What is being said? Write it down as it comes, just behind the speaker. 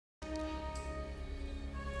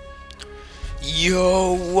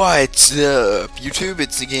Yo, what's up, YouTube?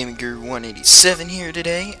 It's the Gaming Guru 187 here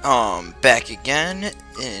today. Back again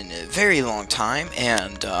in a very long time,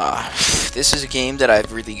 and this is a game that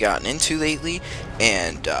I've really gotten into lately.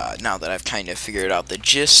 And now that I've kind of figured out the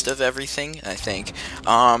gist of everything, I think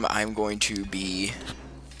I'm going to be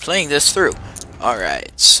playing this through.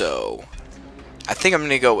 Alright, so I think I'm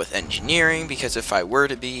going to go with engineering, because if I were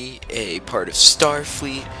to be a part of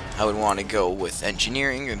Starfleet, I would want to go with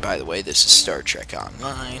engineering. And by the way, this is Star Trek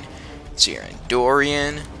Online. It's here in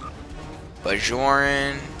Dorian.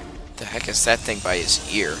 Bajoran. The heck is that thing by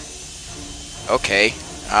his ear? Okay.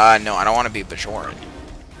 No, I don't want to be Bajoran.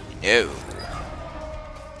 No.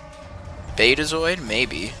 Betazoid?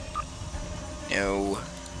 Maybe. No.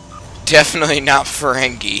 Definitely not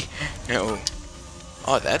Ferengi. No.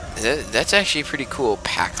 Oh, that's actually pretty cool.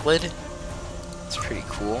 Packlid? It's pretty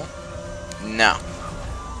cool. No.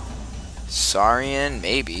 Saurian?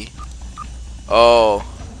 Maybe. Oh.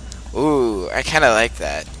 Ooh, I kind of like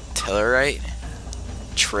that. Tellarite?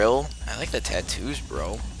 Trill? I like the tattoos,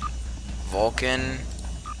 bro. Vulcan?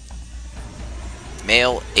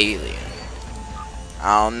 Male alien.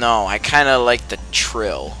 I don't know. I kind of like the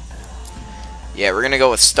Trill. Yeah, we're gonna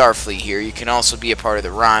go with Starfleet here. You can also be a part of the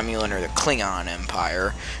Romulan or the Klingon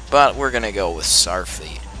Empire, but we're gonna go with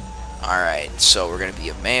Starfleet. Alright, so we're gonna be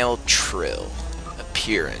a male Trill.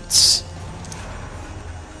 Appearance.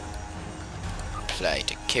 Apply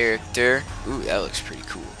to character. Ooh, that looks pretty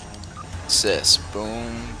cool. What's this?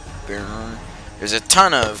 Boom, boom. There's a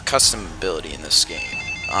ton of custom ability in this game.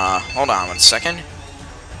 Hold on 1 second.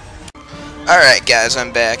 Alright guys,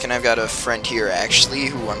 I'm back, and I've got a friend here actually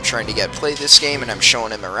who I'm trying to get play this game, and I'm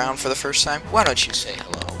showing him around for the first time. Why don't you say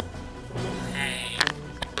hello? Hey.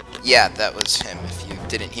 Yeah, that was him if you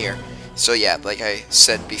didn't hear. So yeah, like I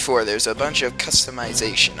said before, there's a bunch of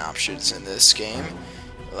customization options in this game.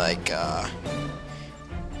 Like,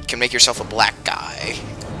 you can make yourself a black guy,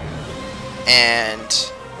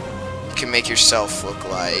 and you can make yourself look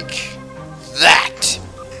like that,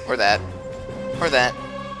 or that, or that.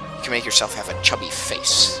 You can make yourself have a chubby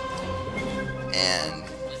face. And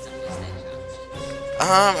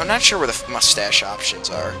I'm not sure where the mustache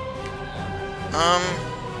options are.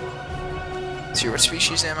 See, what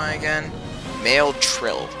species am I again? Male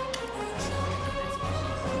Trill.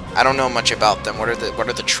 I don't know much about them. What are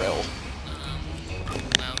the Trill?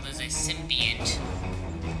 Well, there's a symbiont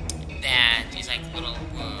that is like a little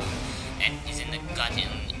worm that is in the gut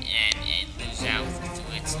and it lives out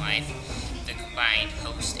through its life. The combined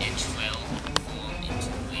host and Trill form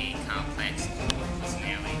into a complex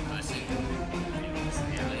personality person.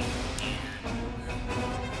 Personality, and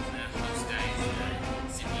the host dies,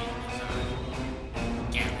 the symbiont lives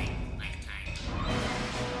on, gathering lifetime.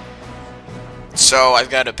 So I've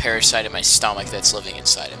got a parasite in my stomach that's living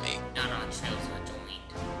inside of me. Not all Trills are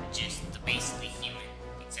joined, just basically human,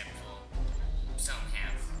 except for some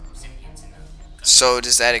have symbionts in them. So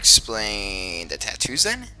does that explain the tattoos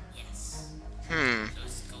then? Yes. Hmm.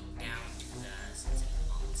 Those go down to the sensitive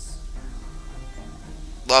spots.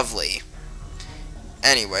 Lovely.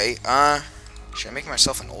 Anyway, should I make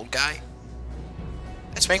myself an old guy?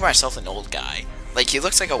 Let's make myself an old guy. Like, he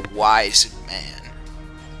looks like a wise man.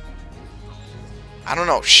 I don't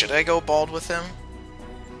know, should I go bald with him?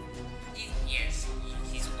 Yes,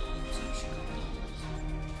 he's old, so you should go bald.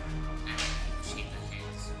 And shave the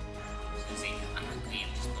heads. So say, I'm not going to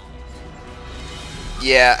just bald.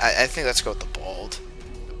 Yeah, I think let's go with the bald.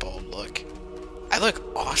 The bald look. I look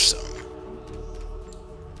awesome.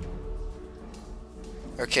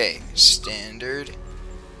 Okay, standard,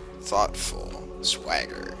 thoughtful,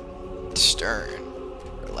 swagger, stern,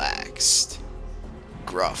 relaxed,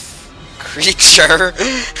 gruff, creature,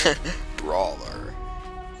 brawler,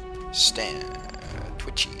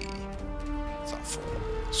 twitchy, thoughtful,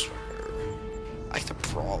 swagger. I like the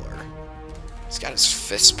brawler. He's got his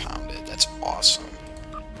fist pounded. That's awesome.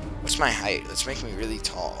 What's my height? Let's make me really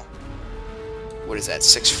tall. What is that,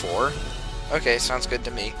 6'4"? Okay, sounds good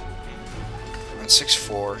to me. I'm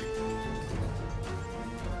 6'4".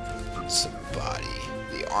 What's the body?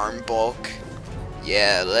 The arm bulk?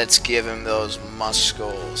 Yeah, let's give him those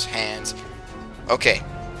muscles. Hands. Okay,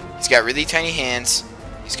 he's got really tiny hands.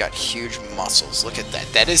 He's got huge muscles. Look at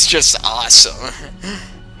that. That is just awesome.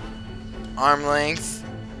 Arm length.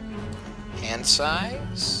 Hand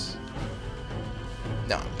size?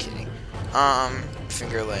 No, I'm kidding.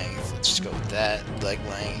 Finger length. Let's just go with that. Leg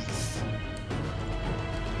length.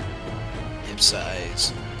 Hip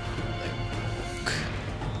size. Leg.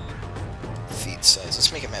 Feet size.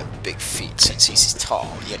 Let's make him have big feet since he's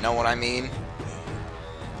tall. You know what I mean?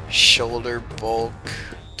 Shoulder bulk.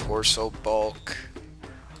 Torso bulk.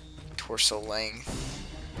 torso length.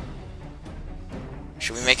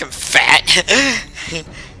 Should we make him fat?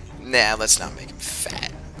 Nah, let's not make him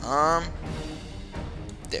fat.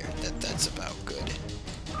 There, that's about good.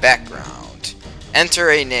 Background. Enter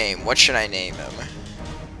a name. What should I name him?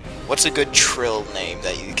 What's a good Trill name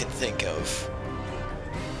that you can think of?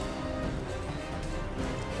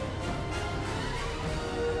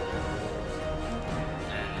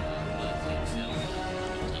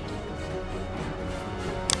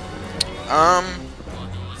 Well,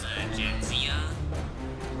 there was Jenzia,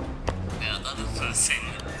 the other person,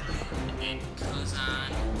 and then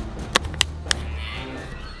Kuzan, and then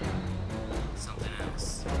something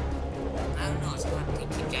else. I don't know, it's hard to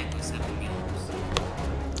keep track of 7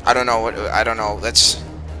 names. I don't know what, I don't know, that's...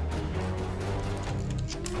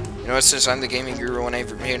 You know what, since I'm the gaming guru and I've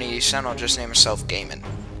community center, I'll just name myself Gaming.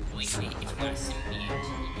 Wait, if you want a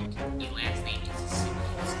symbiont, your last name is a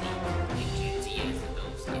symbiote's name. Like Jenzia is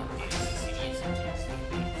those names, City is a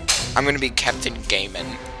Jenzia. I'm gonna be Captain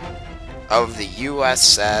Gaiman of the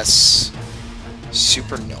USS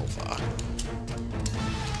Supernova.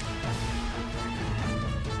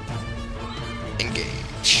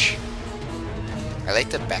 Engage. I like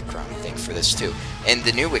the background thing for this too. And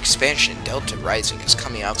the new expansion, Delta Rising, is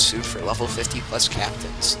coming out soon for level 50 plus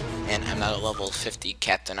captains. And I'm not a level 50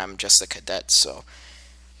 captain, I'm just a cadet, so...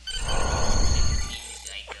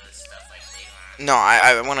 No,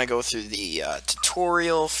 I want to go through the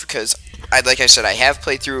tutorial, because, like I said, I have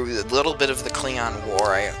played through a little bit of the Klingon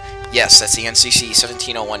War. Yes, that's the NCC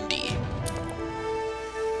 1701D.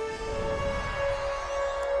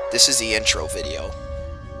 This is the intro video.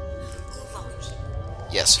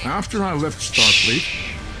 Yes. After I left Starfleet,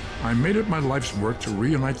 I made it my life's work to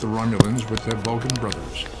reunite the Romulans with their Vulcan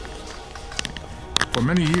brothers. For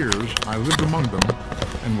many years, I lived among them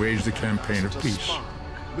and waged a campaign of peace.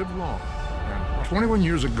 Live long. 21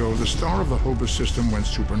 years ago, the star of the Hobus system went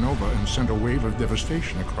supernova and sent a wave of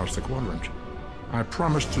devastation across the quadrant. I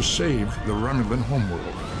promised to save the Romulan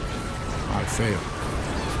homeworld. I failed.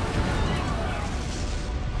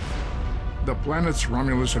 The planets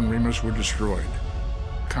Romulus and Remus were destroyed.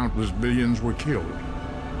 Countless billions were killed.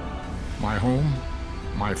 My home,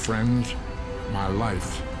 my friends, my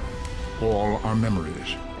life, all are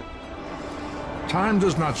memories. Time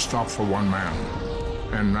does not stop for one man,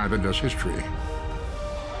 and neither does history.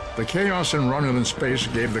 The chaos in Romulan space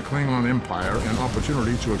gave the Klingon Empire an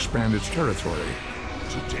opportunity to expand its territory.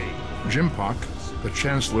 Jimpak, the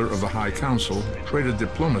Chancellor of the High Council, traded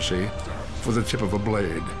diplomacy for the tip of a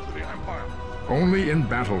blade. Only in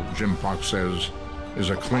battle, Jimpak says, is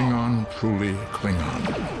a Klingon truly Klingon.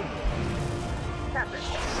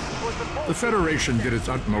 The Federation did its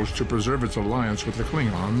utmost to preserve its alliance with the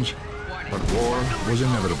Klingons, but war was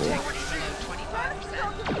inevitable.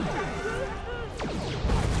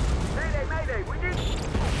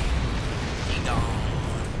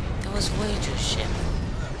 That was Voyager's ship.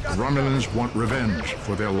 The Romulans want revenge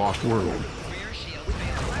for their lost world.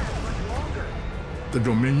 The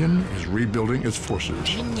Dominion is rebuilding its forces.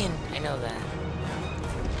 Dominion, I know that.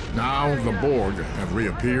 Now the Borg have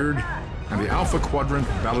reappeared, and the Alpha Quadrant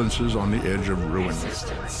balances on the edge of ruin.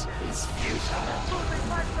 Resistance is futile.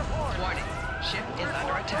 Warning, ship is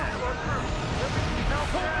under attack.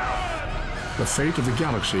 The fate of the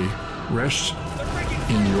galaxy rests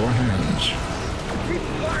in your hands.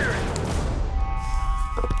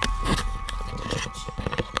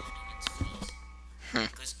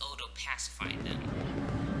 Because Odo pacified them.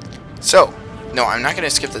 So, no, I'm not going to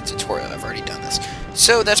skip the tutorial. I've already done this.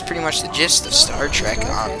 So, that's pretty much the gist of Star Trek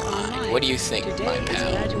Online. What do you think, my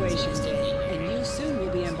pal?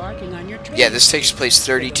 Yeah, this takes place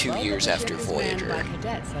 32 years after Voyager.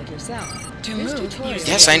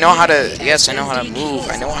 Yes, I know how to. Yes, I know how to move.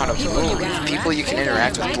 I know how to move. People you can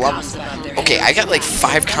interact with. Blah. Okay, I got like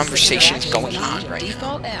 5 conversations going on right now.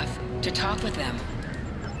 Default F to talk with them.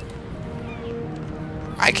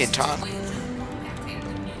 I can talk.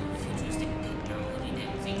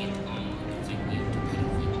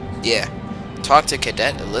 Yeah, talk to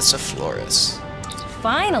Cadet Alyssa Flores.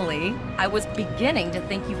 Finally! I was beginning to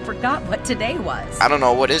think you forgot what today was. I don't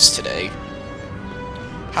know what is today.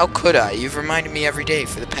 How could I? You've reminded me every day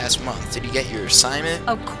for the past month. Did you get your assignment?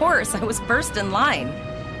 Of course, I was first in line.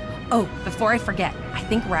 Oh, before I forget, I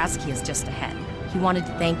think Rasky is just ahead. He wanted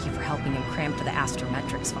to thank you for helping him cram for the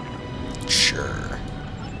astrometrics final. Sure.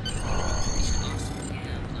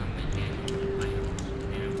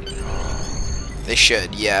 They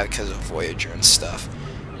should, yeah, because of Voyager and stuff.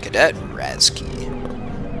 Cadet Rasky.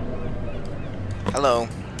 Hello.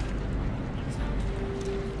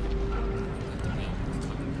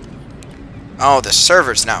 Oh, the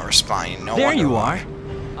server's not responding. No there wonder you why. are.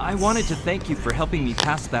 I wanted to thank you for helping me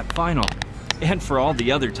pass that final, and for all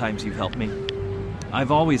the other times you've helped me. I've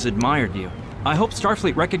always admired you. I hope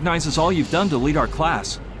Starfleet recognizes all you've done to lead our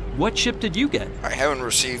class. What ship did you get? I haven't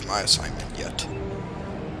received my assignment yet.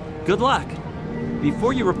 Good luck.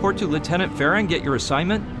 Before you report to Lieutenant Farah and get your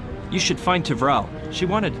assignment, you should find Tvrel. She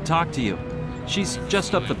wanted to talk to you. She's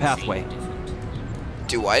just up the pathway.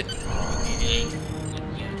 Do what?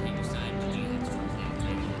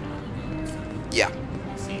 Yeah.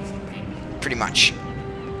 Pretty much.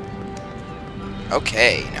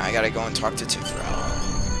 Okay, now I gotta go and talk to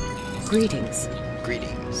Tvrel. Greetings.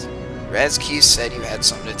 Greetings. Razki said you had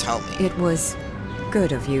something to tell me. It was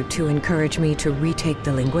good of you to encourage me to retake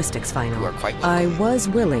the linguistics final. You are quite welcome. I was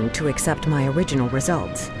willing to accept my original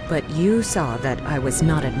results, but you saw that I was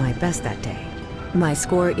not at my best that day. My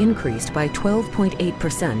score increased by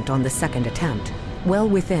 12.8% on the second attempt, well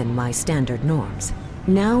within my standard norms.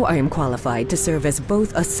 Now I am qualified to serve as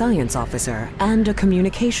both a science officer and a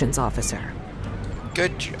communications officer.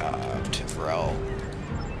 Good job, Tvrel.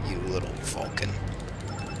 You little Vulcan.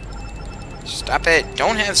 Stop it!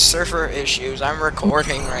 Don't have server issues. I'm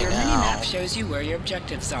recording right your now. Your mini-map shows you where your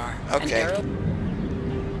objectives are. Okay.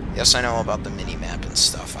 Yes, I know about the mini-map and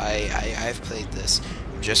stuff. I've played this.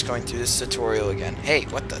 I'm just going through this tutorial again. Hey,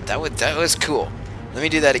 what the? That was cool. Let me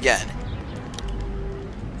do that again.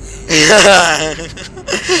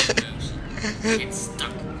 It's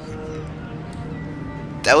stuck.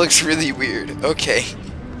 That looks really weird. Okay.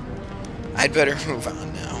 I'd better move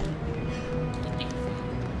on now.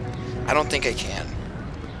 I don't think I can.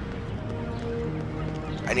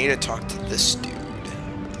 I need to talk to this dude.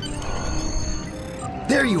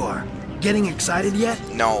 There you are. Getting excited yet?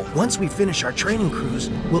 No. Once we finish our training cruise,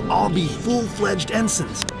 we'll all be full-fledged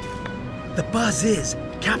ensigns. The buzz is,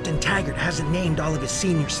 Captain Taggart hasn't named all of his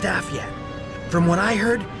senior staff yet. From what I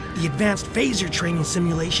heard, the advanced phaser training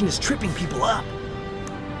simulation is tripping people up.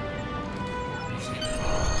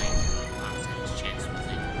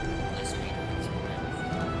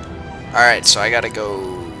 Alright, so I gotta go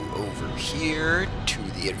over here to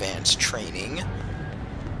the advanced training.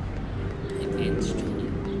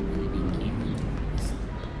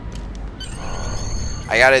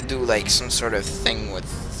 I gotta do like some sort of thing with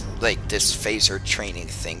like this phaser training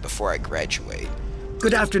thing before I graduate.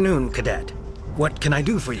 Good afternoon, Cadet. What can I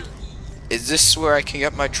do for you? Is this where I can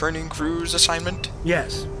get my training cruise assignment?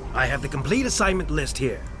 Yes, I have the complete assignment list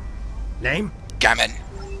here. Name? Gammon.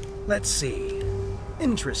 Let's see.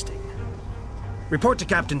 Interesting. Report to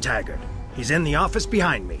Captain Taggart. He's in the office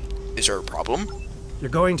behind me. Is there a problem?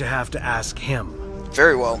 You're going to have to ask him.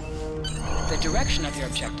 Very well. The direction of your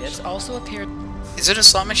objectives also appeared. Is it a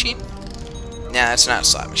slot machine? Nah, it's not a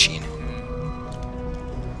slot machine.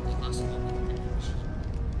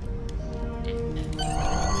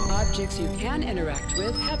 Objects you can interact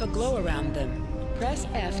with have a glow around them. Press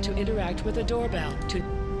F to interact with a doorbell.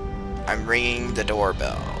 I'm ringing the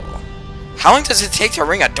doorbell. How long does it take to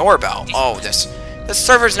ring a doorbell? Oh, this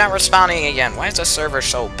server's not responding again. Why is the server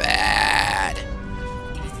so bad?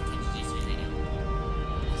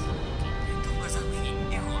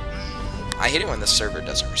 I hate it when the server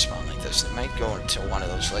doesn't respond like this. It might go into one of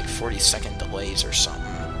those like 40-second delays or something.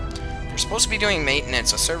 They're supposed to be doing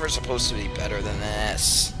maintenance. The server's supposed to be better than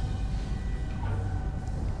this.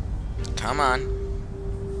 Come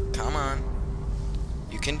on. Come on.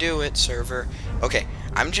 You can do it, server. Okay,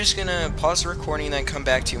 I'm just gonna pause the recording and then come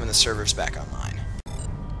back to you when the server's back online.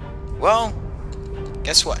 Well,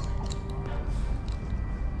 guess what?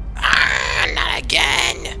 Ah, not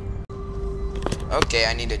again! Okay,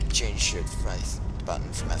 I need to change my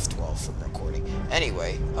button from F12 from recording.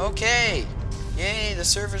 Anyway, okay! Yay, the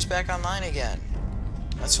server's back online again.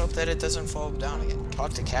 Let's hope that it doesn't fall down again.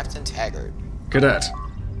 Talk to Captain Taggart. Cadet.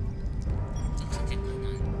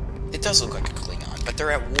 It does look like a Klingon, but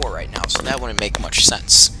they're at war right now, so that wouldn't make much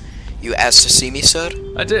sense. You asked to see me, sir?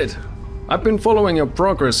 I did. I've been following your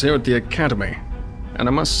progress here at the Academy, and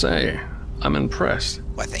I must say, I'm impressed.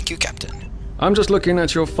 Why, thank you, Captain. I'm just looking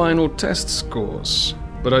at your final test scores,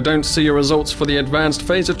 but I don't see your results for the Advanced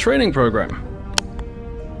Phaser Training Program.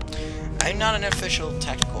 I'm not an official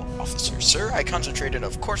tactical officer, sir. I concentrated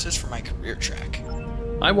on courses for my career track.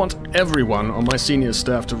 I want everyone on my senior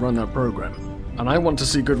staff to run that program, and I want to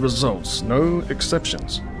see good results, no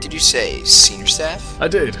exceptions. Did you say senior staff? I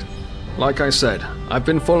did. Like I said, I've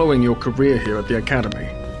been following your career here at the Academy.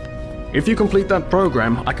 If you complete that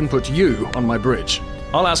program, I can put you on my bridge.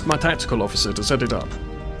 I'll ask my tactical officer to set it up.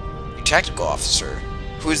 Your tactical officer?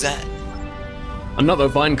 Who is that? Another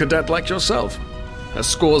fine cadet like yourself. Her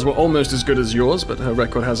scores were almost as good as yours, but her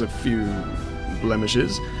record has a few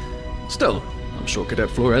blemishes. Still, I'm sure Cadet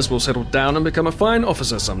Flores will settle down and become a fine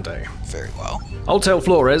officer someday. Very well. I'll tell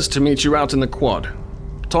Flores to meet you out in the quad.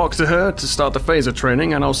 Talk to her to start the phaser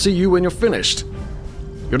training, and I'll see you when you're finished.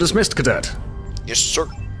 You're dismissed, Cadet. Yes, sir.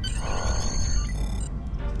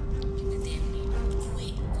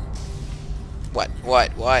 What?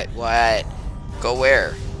 Go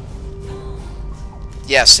where?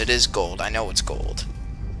 Yes, it is gold. I know it's gold.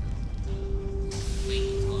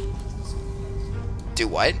 Do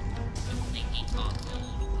what?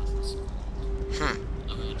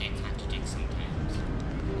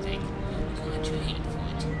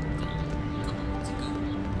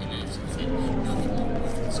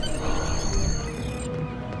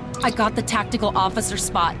 I got the tactical officer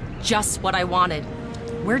spot. Just what I wanted.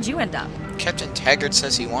 Where'd you end up? Captain Taggart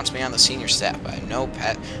says he wants me on the senior staff, but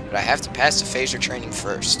I have to pass the phaser training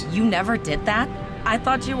first. You never did that? I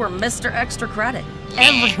thought you were Mr. Extra Credit.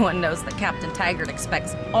 Everyone knows that Captain Taggart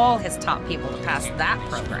expects all his top people to pass that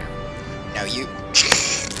program. Now you...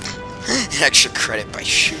 Extra credit by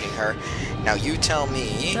shooting her. Now you tell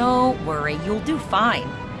me... Don't worry, you'll do fine.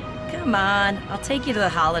 Come on, I'll take you to the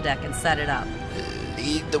holodeck and set it up.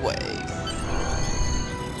 Lead the way.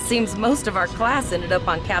 Seems most of our class ended up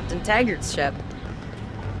on Captain Taggart's ship.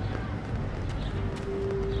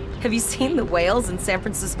 Have you seen the whales in San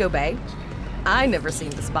Francisco Bay? I never seem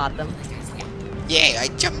to spot them. Yay, I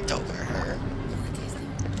jumped over her.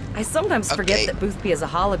 I sometimes forget that Boothby is a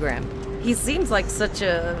hologram. He seems like such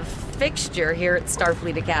a fixture here at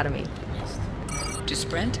Starfleet Academy. To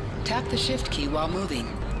sprint, tap the shift key while moving.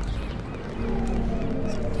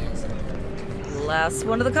 Last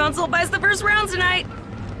one of the console buys the first round tonight.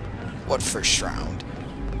 What first round?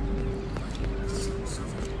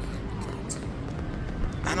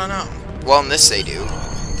 I don't know. Well, in this they do.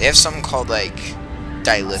 They have something called, like,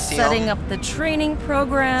 dilithium. Setting up the training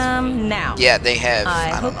program now. Yeah, they have. I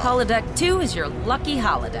don't hope know. Holodeck 2 is your lucky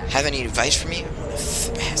holodeck. Have any advice for me? I want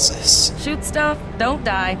to pass this. Shoot stuff, don't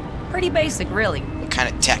die. Pretty basic, really. What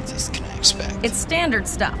kind of tactics can I expect? It's standard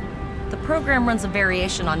stuff. The program runs a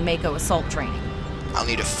variation on Mako assault training. I'll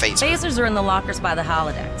need a phaser. Phasers are in the lockers by the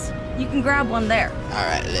holodecks. You can grab one there.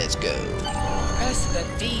 Alright, let's go. Press the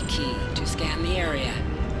V key to scan the area.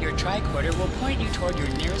 Your tricorder will point you toward your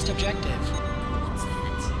nearest objective.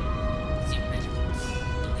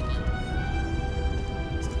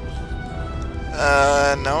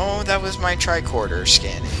 No, that was my tricorder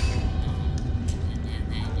scanning.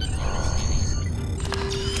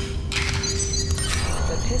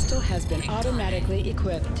 The pistol has been automatically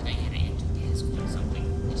equipped.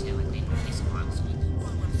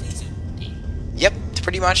 Yep,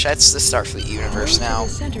 pretty much that's the Starfleet universe Move to now. the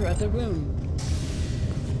center of the room.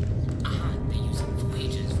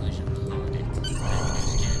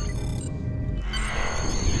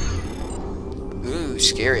 Ooh,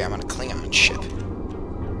 scary, I'm on a Klingon ship.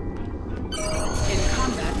 In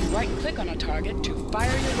combat, right-click on a target to fire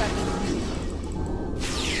your weapon.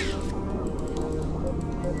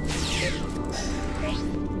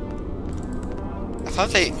 I thought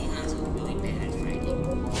they...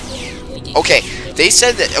 Okay, they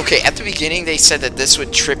said that... Okay, at the beginning they said that this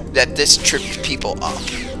tripped people up.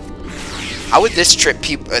 How would this trip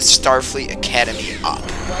Starfleet Academy up?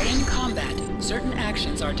 While in combat, certain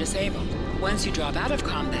actions are disabled. Once you drop out of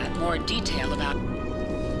combat, more detail about...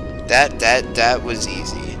 That was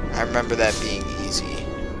easy. I remember that being easy.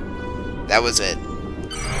 That was it.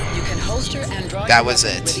 You can holster and draw That your was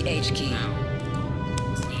weapon it. with the H key.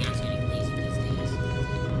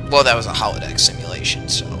 Well, that was a holodeck simulation,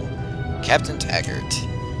 so... Captain Taggart.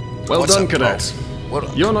 Well What's done, up, Cadet. What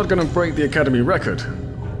up? You're not going to break the Academy record,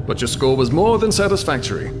 but your score was more than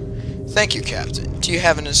satisfactory. Thank you, Captain. Do you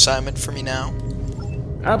have an assignment for me now?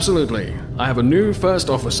 Absolutely. I have a new first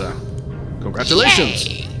officer. Congratulations.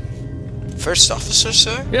 Yay! First officer,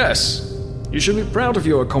 sir? Yes. You should be proud of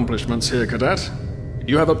your accomplishments here, Cadet.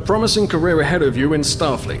 You have a promising career ahead of you in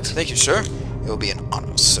Starfleet. Thank you, sir. It will be an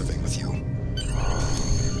honor serving with you.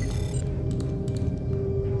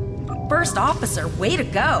 First officer, way to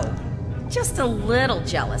go. Just a little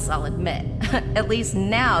jealous, I'll admit. At least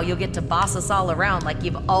now you'll get to boss us all around like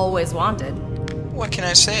you've always wanted. What can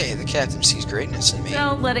I say? The captain sees greatness in me.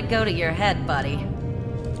 Don't let it go to your head, buddy.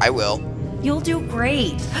 I will. You'll do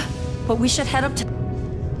great. But we should head up to...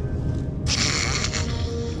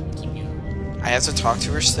 I have to talk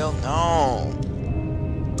to her still? No.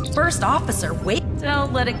 First officer, wait.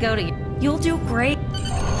 Don't let it go to you. You'll do great.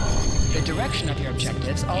 The direction of your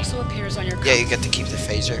objectives also appears on your Yeah, you get to keep the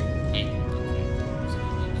phaser.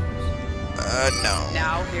 No.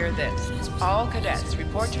 Now hear this. All cadets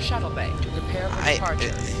report to shuttle bay to prepare for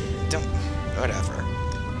departure. Don't... Whatever.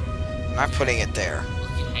 I'm not putting it there.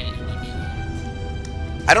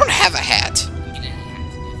 I don't have a hat.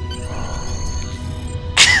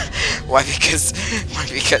 Why? Because...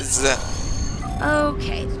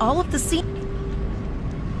 Okay, all of the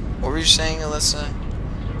What were you saying, Alyssa?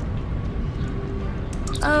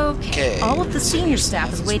 Okay, all of the senior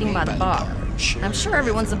staff is waiting by the bar. I'm sure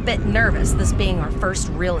everyone's a bit nervous, this being our first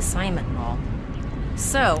real assignment and all.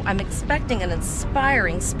 So, I'm expecting an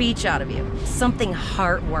inspiring speech out of you. Something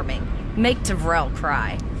heartwarming. Make Tavrel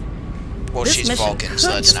cry. Well, This she's mission Vulcan, could so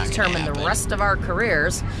that's just not gonna determine happen. the rest of our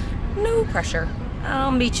careers. No pressure.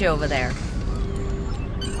 I'll meet you over there.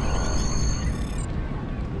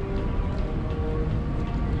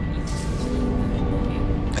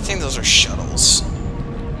 I think those are shuttles.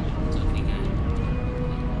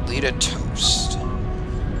 Lead a toast.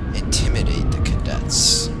 Intimidate the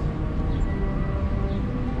cadets.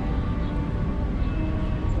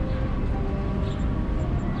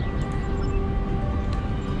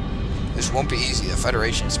 This won't be easy. The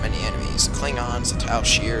Federation has many enemies. The Klingons, the Tal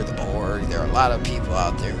Shir, the Borg. There are a lot of people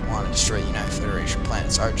out there who want to destroy the United Federation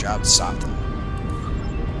planets. Our job to stop them.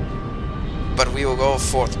 But we will go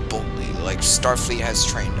forth boldly, like Starfleet has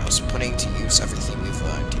trained us, putting to use everything we've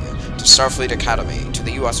learned here. To Starfleet Academy, to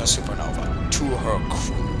the USS Supernova, to her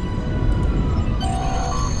crew.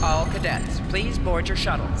 All cadets, please board your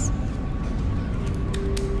shuttles.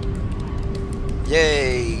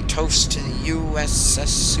 Yay! Toast to the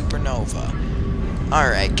USS Supernova.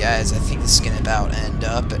 Alright guys, I think this is gonna about end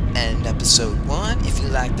episode 1. If you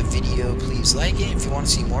liked the video, please like it. If you want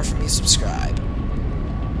to see more from me, subscribe.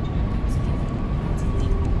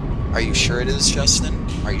 Are you sure it is, Justin?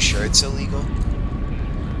 Are you sure it's illegal?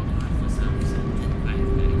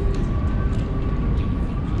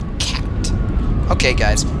 Cat. Okay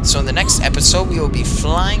guys, so in the next episode we will be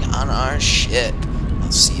flying on our ship.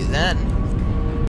 I'll see you then.